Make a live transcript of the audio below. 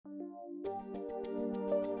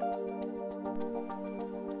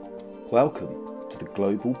Welcome to the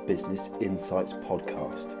Global Business Insights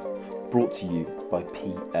podcast, brought to you by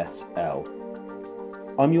PSL.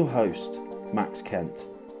 I'm your host, Max Kent,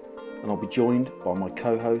 and I'll be joined by my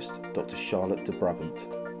co-host, Dr. Charlotte de Brabant.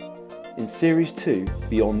 In Series 2,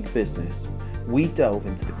 Beyond Business, we delve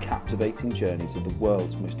into the captivating journeys of the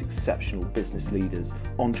world's most exceptional business leaders,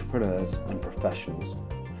 entrepreneurs, and professionals.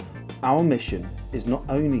 Our mission is not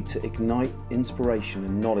only to ignite inspiration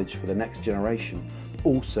and knowledge for the next generation, but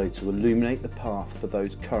also to illuminate the path for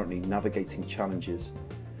those currently navigating challenges.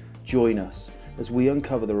 Join us as we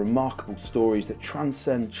uncover the remarkable stories that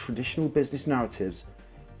transcend traditional business narratives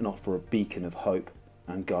and offer a beacon of hope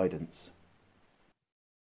and guidance.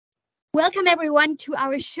 Welcome everyone to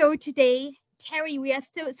our show today. Terry, we are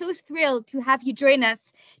so thrilled to have you join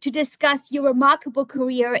us to discuss your remarkable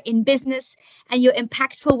career in business and your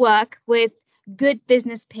impactful work with Good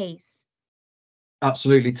Business Pace.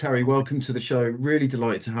 Absolutely, Terry. Welcome to the show. Really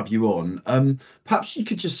delighted to have you on. Perhaps you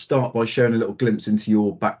could just start by sharing a little glimpse into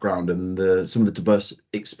your background and some of the diverse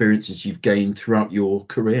experiences you've gained throughout your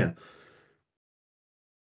career.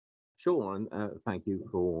 Sure, and thank you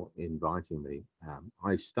for inviting me.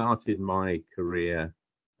 I started my career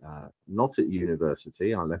not at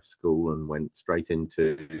university. I left school and went straight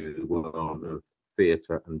into the world of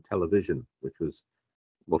theatre and television, which was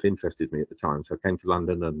what interested me at the time. So I came to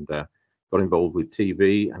London and got involved with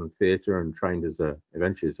TV and theatre and trained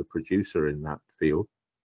eventually as a producer in that field.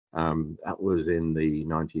 That was in the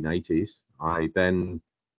 1980s. I then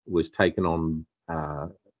was taken on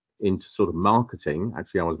into sort of marketing.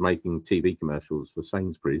 Actually, I was making TV commercials for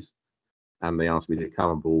Sainsbury's, and they asked me to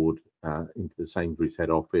come aboard into the Sainsbury's head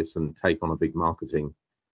office and take on a big marketing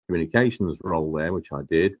communications role there, which I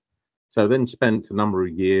did. So then spent a number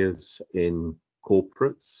of years in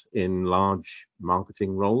corporates, in large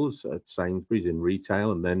marketing roles at Sainsbury's in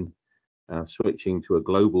retail, and then switching to a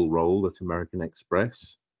global role at American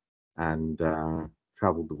Express, and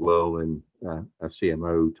traveled the world in a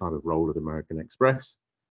CMO type of role at American Express.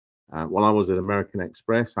 While I was at American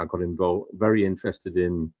Express, I got very interested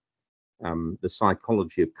in the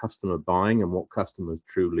psychology of customer buying and what customers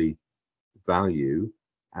truly value,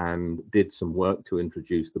 and did some work to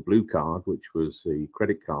introduce the Blue Card, which was the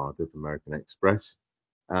credit card of American Express.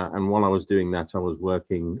 And while I was doing that, I was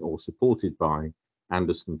working or supported by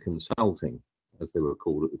Anderson Consulting, as they were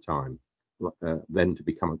called at the time, then to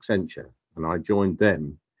become Accenture. And I joined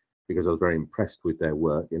them because I was very impressed with their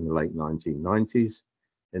work in the late 1990s,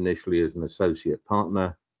 initially as an associate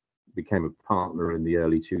partner, became a partner in the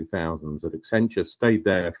early 2000s at Accenture, stayed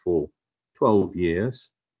there for 12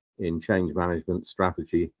 years in change management,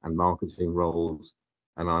 strategy and marketing roles.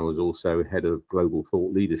 And I was also head of global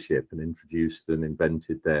thought leadership and introduced and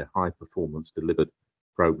invented their high performance delivered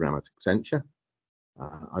program at Accenture.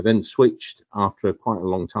 I then switched after quite a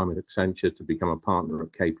long time at Accenture to become a partner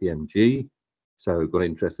at KPMG. So got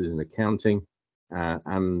interested in accounting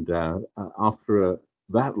and after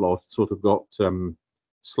that lot sort of got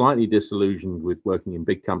slightly disillusioned with working in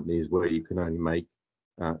big companies where you can only make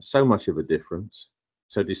so much of a difference.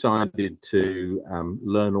 So decided to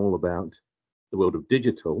learn all about the world of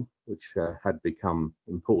digital, which had become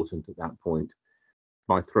important at that point,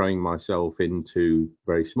 by throwing myself into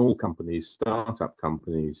very small companies, startup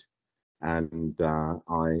companies. And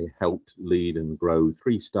I helped lead and grow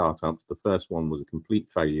 3 startups. The first one was a complete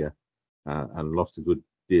failure and lost a good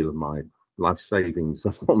deal of my life savings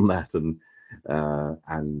on that,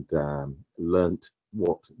 and learnt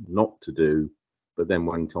what not to do, but then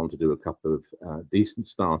went on to do a couple of decent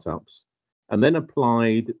startups, and then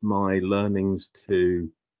applied my learnings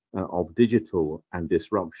of digital and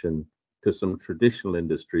disruption to some traditional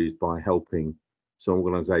industries by helping some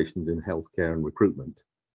organizations in healthcare and recruitment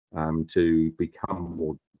to become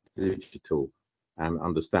more digital and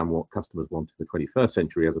understand what customers want in the 21st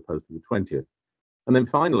century as opposed to the 20th. And then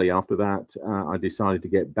finally, after that, I decided to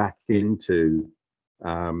get back into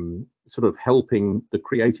sort of helping the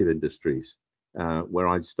creative industries where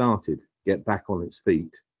I'd started, get back on its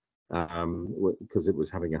feet because it was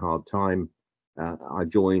having a hard time. I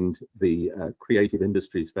joined the Creative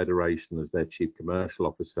Industries Federation as their chief commercial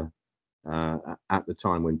officer at the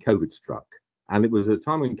time when COVID struck. And it was a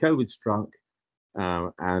time when COVID struck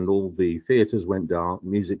and all the theatres went dark,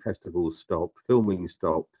 music festivals stopped, filming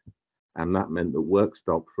stopped. And that meant that work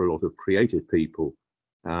stopped for a lot of creative people.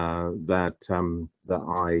 That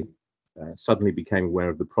I suddenly became aware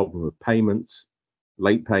of the problem of payments,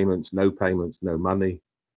 late payments, no money.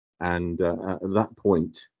 And at that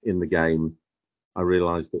point in the game, I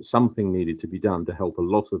realized that something needed to be done to help a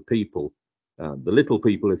lot of people, the little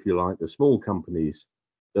people, if you like, the small companies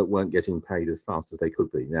that weren't getting paid as fast as they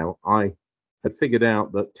could be. Now, I had figured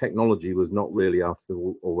out that technology was not really, after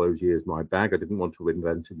all those years, my bag. I didn't want to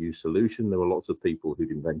invent a new solution. There were lots of people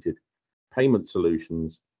who'd invented payment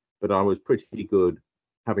solutions, but I was pretty good,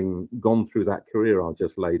 having gone through that career I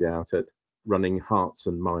just laid out, at running hearts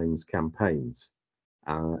and minds campaigns.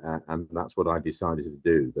 And that's what I decided to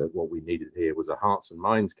do, that what we needed here was a hearts and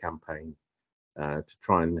minds campaign to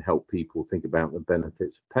try and help people think about the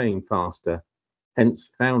benefits of paying faster, hence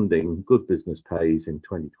founding Good Business Pays in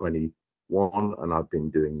 2021, and I've been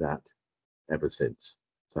doing that ever since.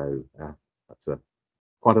 So that's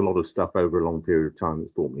quite a lot of stuff over a long period of time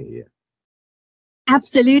that's brought me here.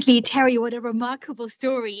 Absolutely, Terry, what a remarkable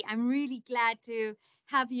story. I'm really glad to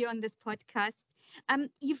have you on this podcast.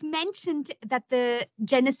 You've mentioned that the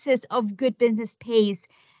genesis of Good Business Pays,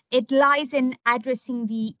 it lies in addressing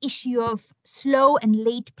the issue of slow and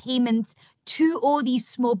late payments to all these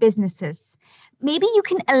small businesses. Maybe you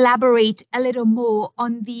can elaborate a little more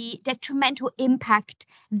on the detrimental impact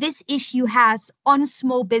this issue has on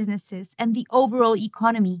small businesses and the overall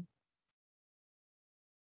economy.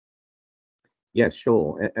 Yes,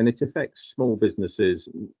 sure. And it affects small businesses,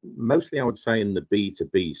 mostly I would say in the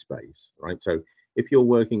B2B space, right? So if you're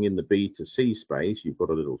working in the B2C space, you've got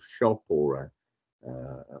a little shop or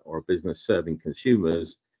a business serving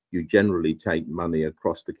consumers, you generally take money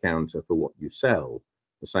across the counter for what you sell.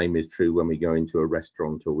 The same is true when we go into a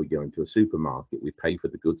restaurant or we go into a supermarket. We pay for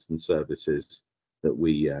the goods and services that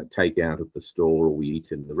we take out of the store or we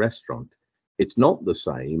eat in the restaurant. It's not the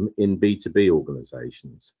same in B2B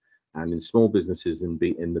organizations and in small businesses in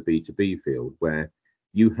the B2B field, where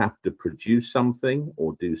you have to produce something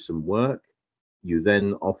or do some work. You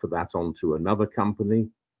then offer that on to another company,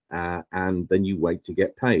 and then you wait to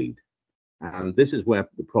get paid. And this is where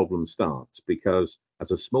the problem starts, because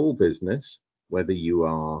as a small business, whether you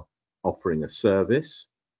are offering a service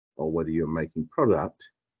or whether you're making product,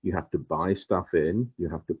 you have to buy stuff in, you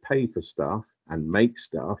have to pay for stuff and make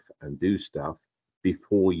stuff and do stuff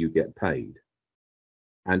before you get paid.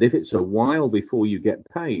 And if it's a while before you get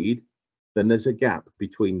paid, then there's a gap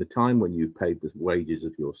between the time when you've paid the wages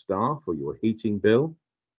of your staff or your heating bill,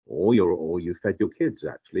 or you fed your kids,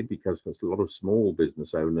 actually, because there's a lot of small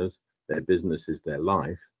business owners, their business is their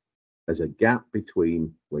life. There's a gap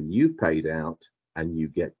between when you've paid out and you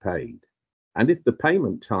get paid. And if the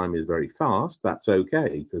payment time is very fast, that's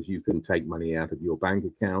okay, because you can take money out of your bank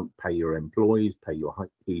account, pay your employees, pay your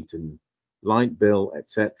heat and light bill,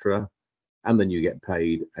 etc. And then you get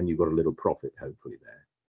paid and you've got a little profit, hopefully, there.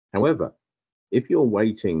 However, if you're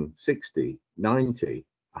waiting 60, 90,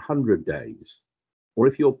 100 days, or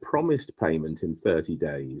if you're promised payment in 30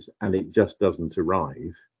 days and it just doesn't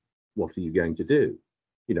arrive, what are you going to do?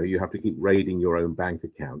 You know, you have to keep raiding your own bank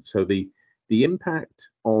account. So the impact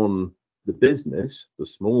on the business, the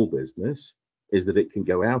small business, is that it can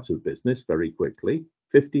go out of business very quickly.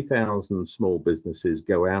 50,000 small businesses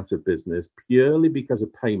go out of business purely because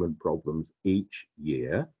of payment problems each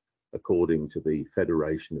year, according to the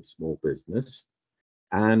Federation of Small Business.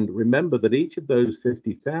 And remember that each of those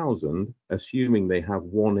 50,000, assuming they have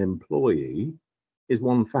one employee, is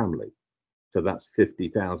one family. So that's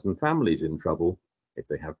 50,000 families in trouble. If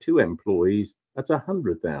they have two employees, that's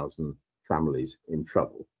 100,000 families in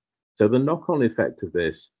trouble. So the knock-on effect of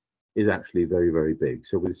this is actually very, very big.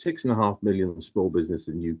 So with 6.5 million small businesses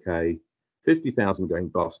in the UK, 50,000 going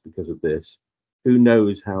bust because of this, who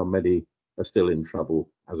knows how many are still in trouble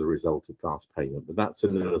as a result of fast payment. But that's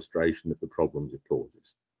an illustration of the problems it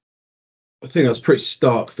causes. I think that's pretty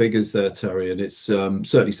stark figures there, Terry, and it's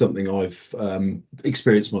certainly something I've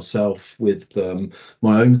experienced myself with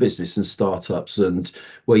my own business and startups. And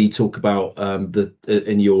where you talk about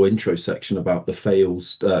in your intro section about the failed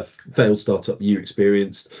startup you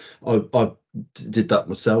experienced, I did that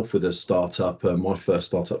myself with a startup. My first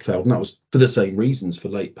startup failed, and that was for the same reasons, for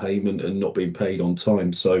late payment and not being paid on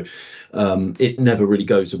time. So it never really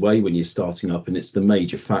goes away when you're starting up, and it's the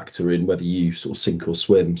major factor in whether you sort of sink or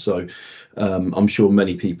swim. So I'm sure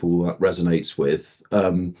many people that resonates with.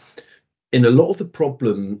 In a lot of the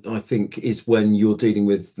problem, I think, is when you're dealing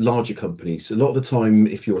with larger companies. A lot of the time,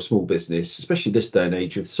 if you're a small business, especially this day and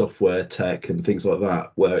age with software, tech and things like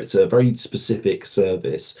that, where it's a very specific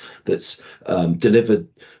service that's delivered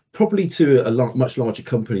probably to a much larger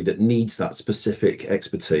company that needs that specific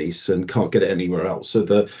expertise and can't get it anywhere else. So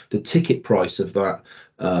the ticket price of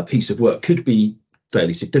that piece of work could be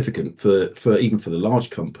fairly significant for even for the large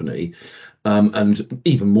company. And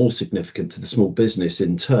even more significant to the small business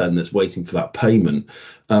in turn that's waiting for that payment.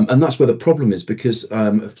 And that's where the problem is, because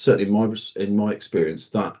certainly in my experience,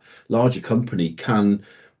 that larger company can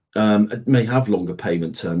may have longer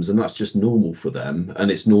payment terms, and that's just normal for them.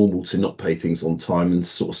 And it's normal to not pay things on time, and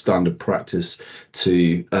sort of standard practice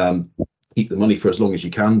to keep the money for as long as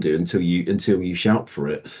you can do until you shout for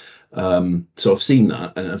it. So I've seen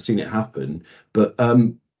that, and I've seen it happen. But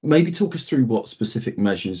maybe talk us through what specific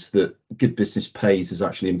measures that Good Business Pays has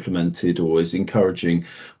actually implemented or is encouraging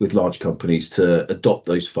with large companies to adopt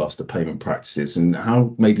those faster payment practices, and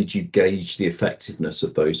how maybe do you gauge the effectiveness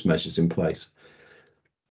of those measures in place?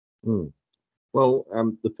 Well,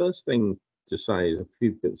 the first thing to say is a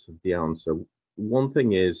few bits of the answer. One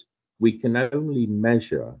thing is we can only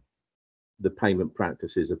measure the payment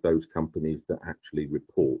practices of those companies that actually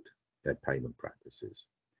report their payment practices.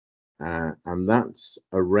 And that's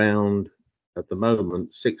around, at the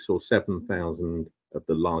moment, 6,000 or 7,000 of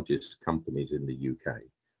the largest companies in the UK.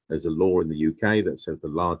 There's a law in the UK that says the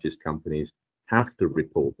largest companies have to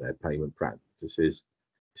report their payment practices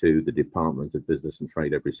to the Department of Business and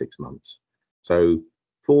Trade every 6 months. So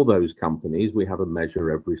for those companies, we have a measure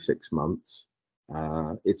every 6 months.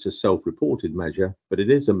 It's a self-reported measure, but it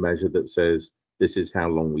is a measure that says this is how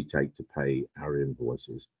long we take to pay our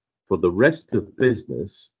invoices. For the rest of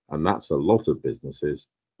business, and that's a lot of businesses,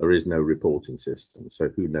 there is no reporting system, so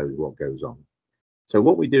who knows what goes on. So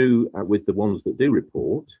what we do with the ones that do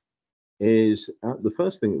report is the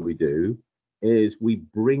first thing that we do is we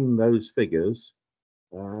bring those figures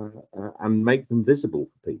and make them visible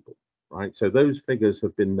for people, right? So those figures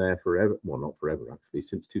have been there forever, well, not forever actually,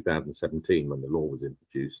 since 2017 when the law was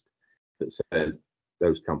introduced that said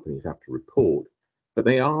those companies have to report, but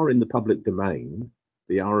they are in the public domain.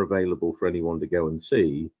 They are available for anyone to go and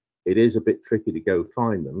see. It is a bit tricky to go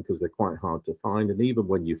find them because they're quite hard to find. And even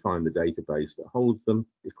when you find the database that holds them,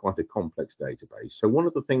 it's quite a complex database. So one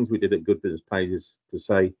of the things we did at Good Business Pays is to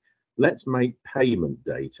say, let's make payment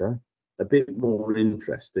data a bit more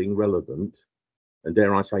interesting, relevant, and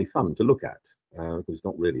dare I say fun to look at, because it's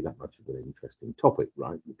not really that much of an interesting topic,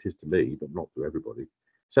 right? It is to me, but not to everybody.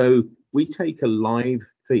 So we take a live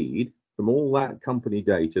feed from all that company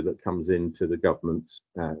data that comes into the government's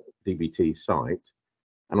DBT site.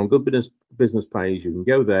 And on Good Business Pays, you can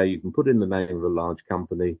go there, you can put in the name of a large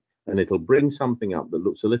company, and it'll bring something up that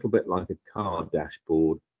looks a little bit like a car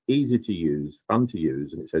dashboard, easy to use, fun to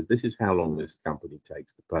use. And it says, this is how long this company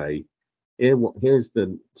takes to pay. Here's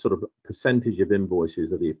the sort of percentage of invoices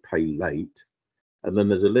that they pay late. And then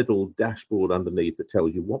there's a little dashboard underneath that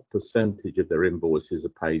tells you what percentage of their invoices are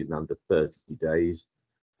paid in under 30 days,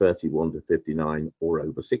 31 to 59, or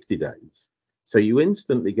over 60 days. So you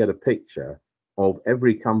instantly get a picture of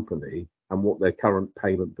every company and what their current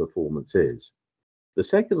payment performance is. The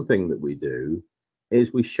second thing that we do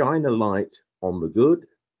is we shine a light on the good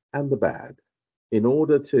and the bad in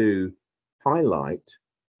order to highlight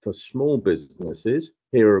for small businesses,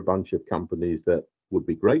 here are a bunch of companies that would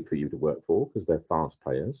be great for you to work for because they're fast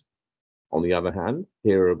payers. On the other hand,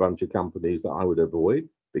 here are a bunch of companies that I would avoid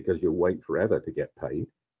because you'll wait forever to get paid.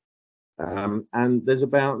 And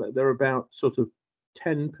there are about sort of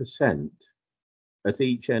 10% at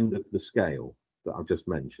each end of the scale that I've just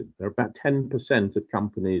mentioned. There are about 10% of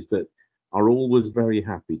companies that are always very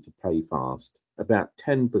happy to pay fast, about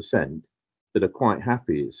 10% that are quite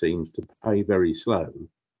happy, it seems, to pay very slow,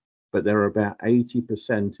 but there are about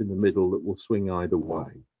 80% in the middle that will swing either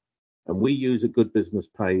way. And we use a Good Business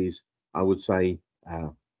Pays, I would say,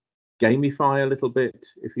 gamify a little bit,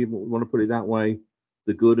 if you want to put it that way,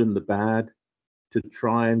 the good and the bad, to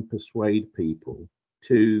try and persuade people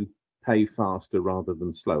to pay faster rather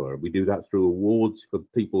than slower. We do that through awards for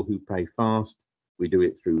people who pay fast. We do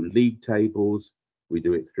it through league tables. We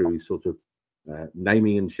do it through sort of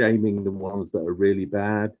naming and shaming the ones that are really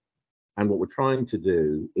bad. And what we're trying to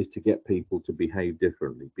do is to get people to behave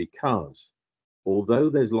differently, because although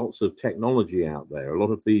there's lots of technology out there, a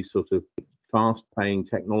lot of these sort of fast paying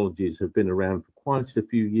technologies have been around for quite a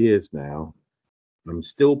few years now. I'm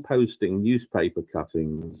still posting newspaper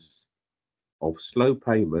cuttings of slow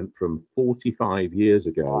payment from 45 years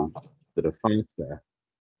ago that are faster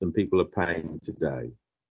than people are paying today.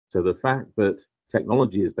 So the fact that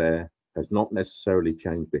technology is there has not necessarily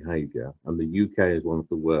changed behavior, and the UK is one of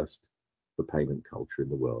the worst for payment culture in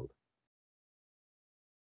the world.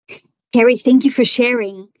 Terry, thank you for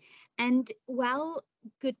sharing. And while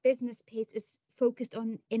Good Business Pays is focused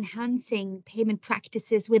on enhancing payment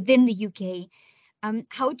practices within the UK,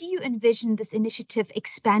 how do you envision this initiative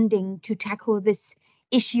expanding to tackle this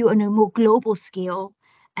issue on a more global scale?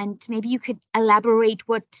 And maybe you could elaborate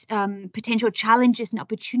what potential challenges and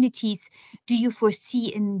opportunities do you foresee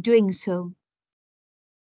in doing so?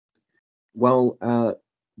 Well,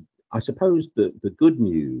 I suppose that the good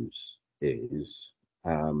news is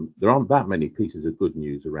There aren't that many pieces of good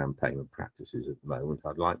news around payment practices at the moment.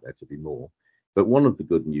 I'd like there to be more. But one of the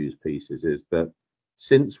good news pieces is that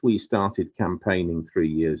since we started campaigning 3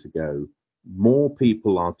 years ago, more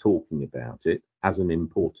people are talking about it as an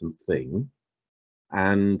important thing,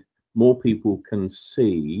 and more people can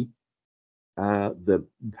see the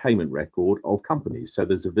payment record of companies. So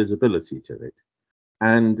there's a visibility to it.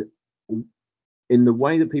 And in the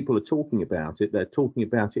way that people are talking about it, they're talking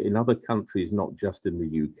about it in other countries, not just in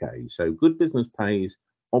the UK. So Good Business Pays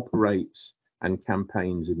operates and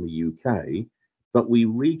campaigns in the UK, but we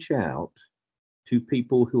reach out to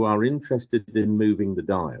people who are interested in moving the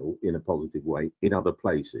dial in a positive way in other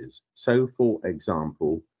places. So, for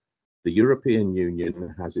example, the European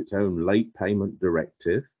Union has its own late payment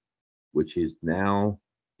directive, which is now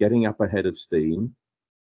getting up ahead of steam.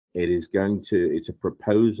 It's a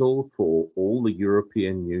proposal for all the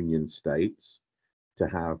European Union states to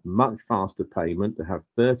have much faster payment, to have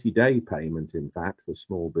 30-day payment, in fact, for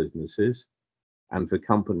small businesses, and for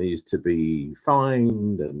companies to be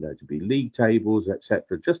fined and there to be league tables,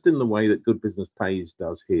 etc., just in the way that Good Business Pays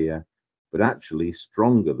does here, but actually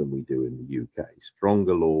stronger than we do in the UK.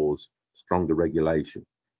 Stronger laws, stronger regulation.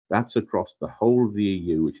 That's across the whole of the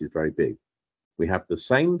EU, which is very big. We have the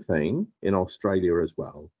same thing in Australia as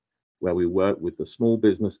well, where we work with the Small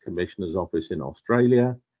Business Commissioner's Office in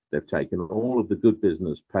Australia. They've taken all of the Good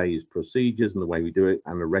Business Pays procedures and the way we do it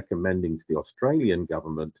and are recommending to the Australian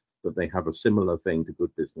government that they have a similar thing to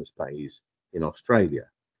Good Business Pays in Australia.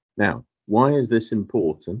 Now, why is this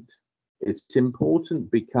important? It's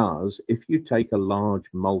important because if you take a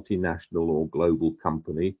large multinational or global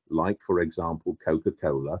company, like, for example,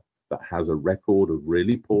 Coca-Cola, that has a record of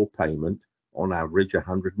really poor payment, on average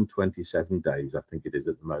 127 days, I think it is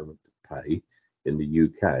at the moment, to pay in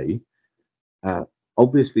the UK.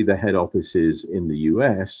 Obviously, the head office is in the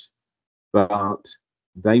US, but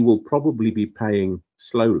they will probably be paying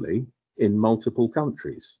slowly in multiple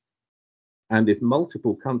countries. And if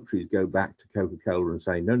multiple countries go back to Coca-Cola and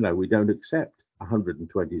say, no, we don't accept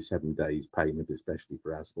 127 days payment, especially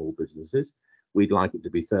for our small businesses, we'd like it to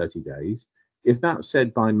be 30 days. If that's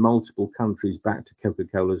said by multiple countries back to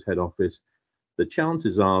Coca-Cola's head office, the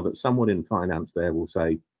chances are that someone in finance there will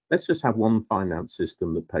say, let's just have one finance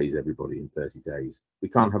system that pays everybody in 30 days. We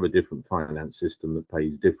can't have a different finance system that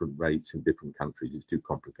pays different rates in different countries. It's too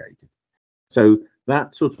complicated. So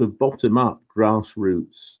that sort of bottom-up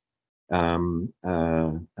grassroots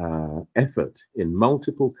effort in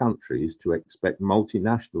multiple countries to expect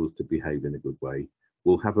multinationals to behave in a good way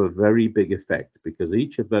will have a very big effect, because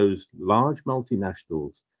each of those large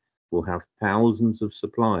multinationals will have thousands of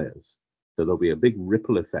suppliers. So there'll be a big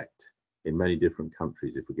ripple effect in many different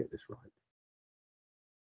countries if we get this right.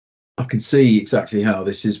 I can see exactly how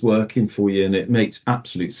this is working for you, and it makes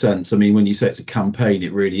absolute sense. I mean, when you say it's a campaign,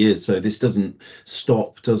 it really is. So this doesn't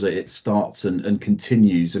stop, does it? It starts and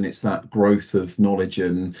continues, and it's that growth of knowledge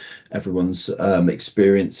and everyone's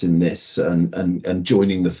experience in this and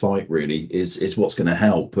joining the fight really is what's going to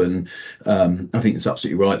help. And I think it's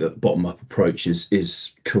absolutely right that the bottom-up approach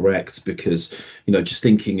is correct, because, you know, just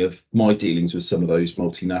thinking of my dealings with some of those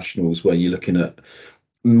multinationals where you're looking at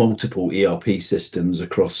multiple ERP systems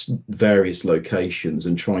across various locations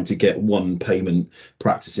and trying to get one payment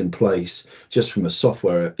practice in place just from a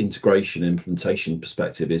software integration implementation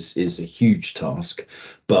perspective is a huge task,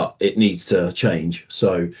 but it needs to change.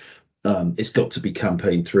 So it's got to be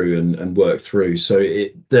campaigned through and worked through. So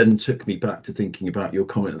it then took me back to thinking about your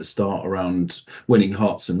comment at the start around winning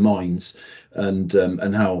hearts and minds, and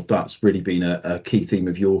how that's really been a key theme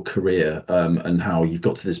of your career, and how you've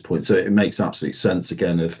got to this point. So it makes absolute sense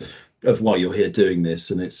again of why you're here doing this,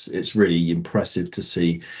 and it's really impressive to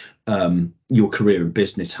see your career in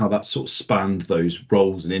business, how that sort of spanned those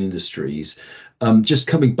roles and industries. Just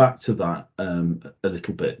coming back to that a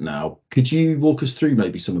little bit now, could you walk us through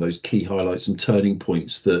maybe some of those key highlights and turning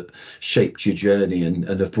points that shaped your journey and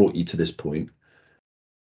have brought you to this point?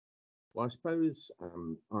 Well, I suppose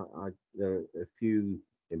there are a few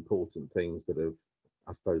important things that have,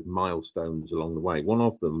 I suppose, milestones along the way. One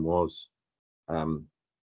of them was, I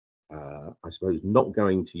suppose, not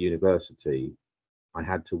going to university. I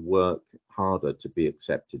had to work harder to be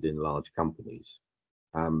accepted in large companies.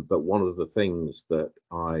 But one of the things that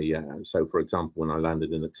so for example, when I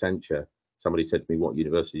landed in Accenture, somebody said to me, what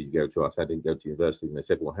university did you go to? I said, I didn't go to university. And they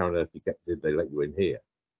said, well, how on earth did they let you in here?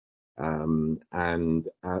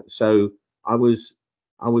 So I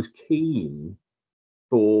was keen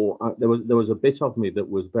for, there was a bit of me that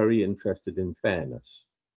was very interested in fairness,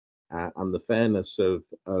 and the fairness of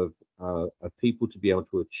people to be able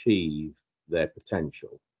to achieve their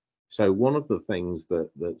potential. So one of the things that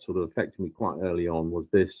sort of affected me quite early on was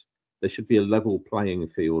this: there should be a level playing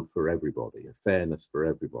field for everybody, a fairness for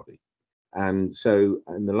everybody. And so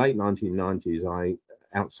in the late 1990s, I,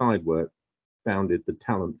 outside work, founded the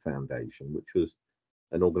Talent Foundation, which was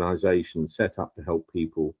an organization set up to help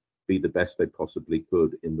people be the best they possibly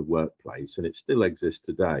could in the workplace. And it still exists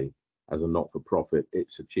today as a not-for-profit.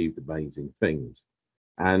 It's achieved amazing things.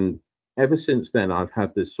 And ever since then, I've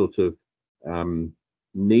had this sort of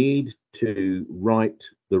need to right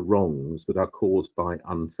the wrongs that are caused by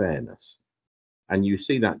unfairness. And you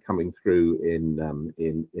see that coming through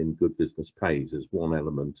in Good Business Pays as one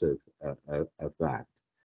element of that.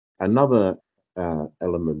 Another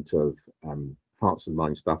element of hearts and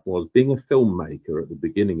minds stuff was being a filmmaker at the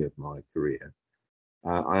beginning of my career.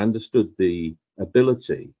 I understood the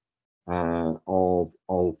ability of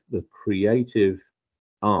the creative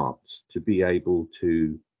arts to be able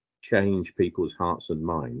to change people's hearts and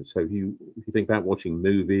minds. So if you think about watching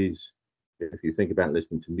movies, if you think about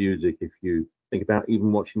listening to music, if you think about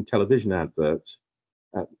even watching television adverts,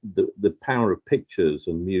 the power of pictures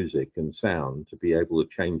and music and sound to be able to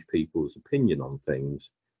change people's opinion on things,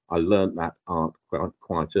 I learned that art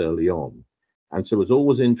quite early on. And so I was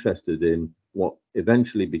always interested in what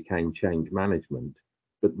eventually became change management.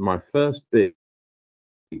 But my first big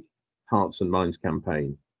Hearts and Minds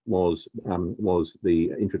campaign was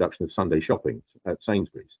the introduction of Sunday shopping at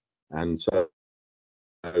Sainsbury's. And so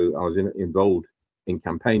I was involved in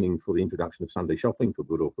campaigning for the introduction of Sunday shopping, for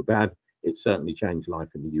good or for bad. It certainly changed life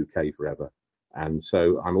in the UK forever. And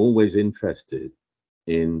so I'm always interested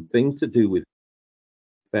in things to do with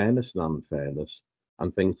fairness and unfairness,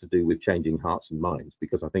 and things to do with changing hearts and minds,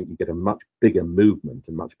 because I think you get a much bigger movement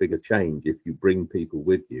and much bigger change if you bring people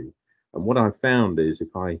with you. And what I've found is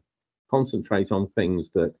if I concentrate on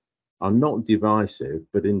things that are not divisive,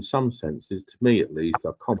 but in some senses, to me at least,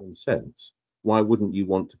 are common sense. Why wouldn't you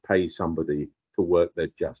want to pay somebody for work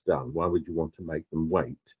they've just done? Why would you want to make them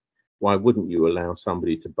wait? Why wouldn't you allow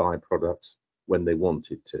somebody to buy products when they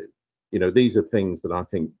wanted to? You know, these are things that I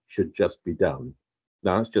think should just be done.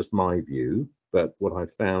 Now, that's just my view, but what I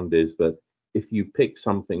found is that if you pick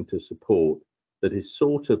something to support that is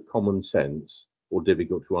sort of common sense or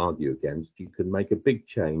difficult to argue against, you can make a big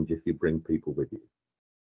change if you bring people with you.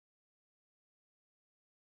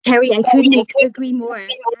 Terry, I couldn't agree more.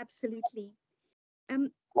 Absolutely.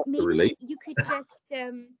 Maybe you could just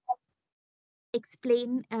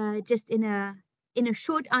explain, just in a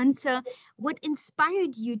short answer, what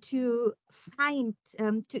inspired you to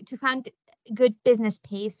found Good Business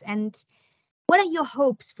Pays, and what are your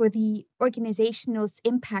hopes for the organizational's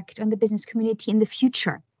impact on the business community in the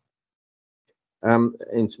future?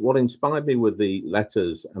 What inspired me were the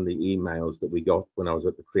letters and the emails that we got when I was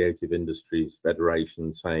at the Creative Industries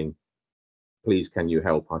Federation saying, please, can you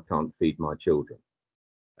help? I can't feed my children.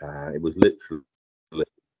 It was literally,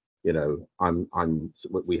 you know,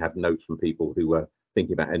 we had notes from people who were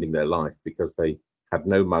thinking about ending their life because they had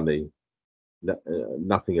no money,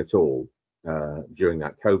 nothing at all during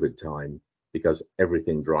that COVID time, because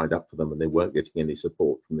everything dried up for them and they weren't getting any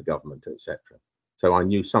support from the government, etc. So I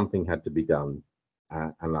knew something had to be done,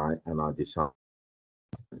 and I decided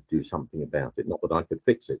to do something about it. Not that I could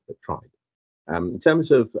fix it, but tried. In terms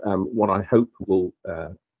of what I hope will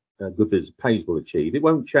Good Business Pays will achieve, it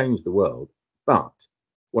won't change the world, but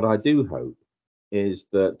what I do hope is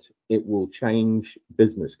that it will change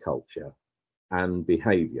business culture and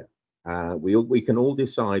behaviour. We can all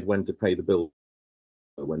decide when to pay the bill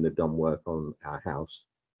when they've done work on our house,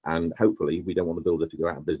 and hopefully we don't want the builder to go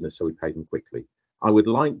out of business, so we pay them quickly. I would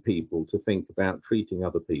like people to think about treating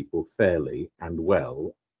other people fairly and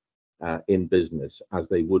well in business as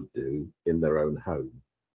they would do in their own home.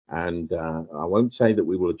 And I won't say that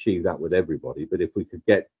we will achieve that with everybody, but if we could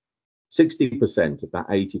get 60% of that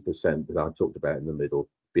 80% that I talked about in the middle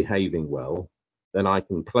behaving well, then I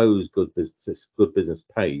can close Good Business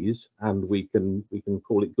Pays, and we can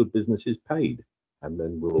call it Good Business is Paid, and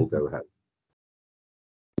then we'll all go home.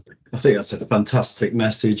 I think that's a fantastic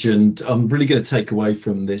message, and I'm really going to take away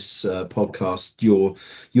from this podcast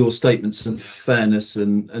your statements of fairness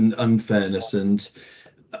and unfairness, and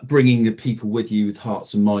bringing the people with you with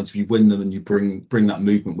hearts and minds. If you win them and you bring that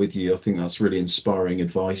movement with you, I think that's really inspiring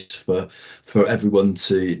advice for everyone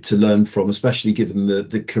to learn from, especially given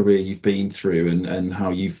the career you've been through and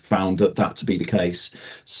how you've found that to be the case.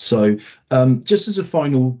 So just as a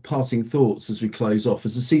final parting thoughts as we close off,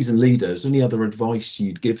 as a seasoned leader, is there any other advice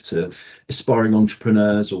you'd give to aspiring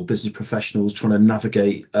entrepreneurs or business professionals trying to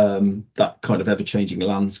navigate that kind of ever-changing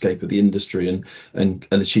landscape of the industry and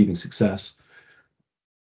achieving success?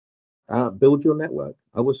 build your network.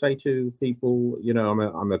 I would say to people,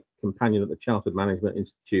 I'm a companion at the Chartered Management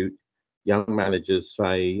Institute. Young managers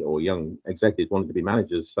say, or young executives wanting to be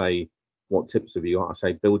managers say, what tips have you got? I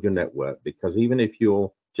say, build your network, because even if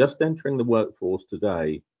you're just entering the workforce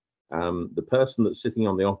today, the person that's sitting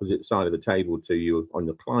on the opposite side of the table to you on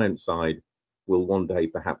the client side will one day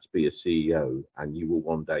perhaps be a CEO, and you will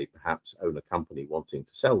one day perhaps own a company wanting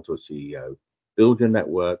to sell to a CEO. Build your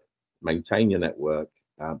network, maintain your network,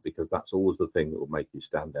 because that's always the thing that will make you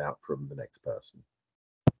stand out from the next person.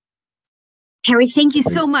 Terry, thank you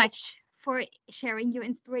so much for sharing your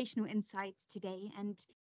inspirational insights today. And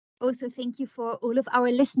also thank you for all of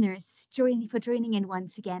our listeners for joining in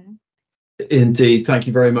once again. Indeed. Thank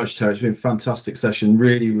you very much, Terry. It's been a fantastic session.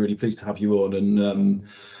 Really, really pleased to have you on. And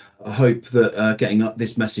I hope that getting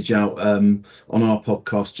this message out on our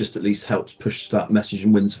podcast just at least helps push that message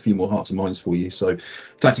and wins a few more hearts and minds for you. So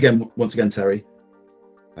thanks again, once again, Terry.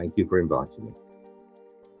 Thank you for inviting me.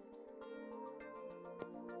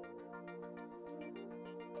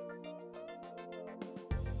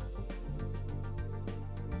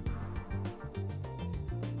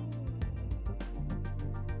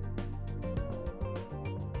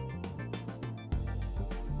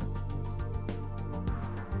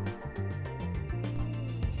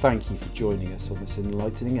 Thank you for joining us on this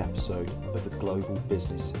enlightening episode of the Global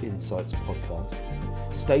Business Insights podcast.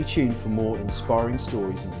 Stay tuned for more inspiring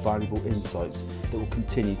stories and valuable insights that will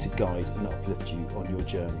continue to guide and uplift you on your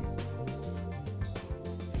journey.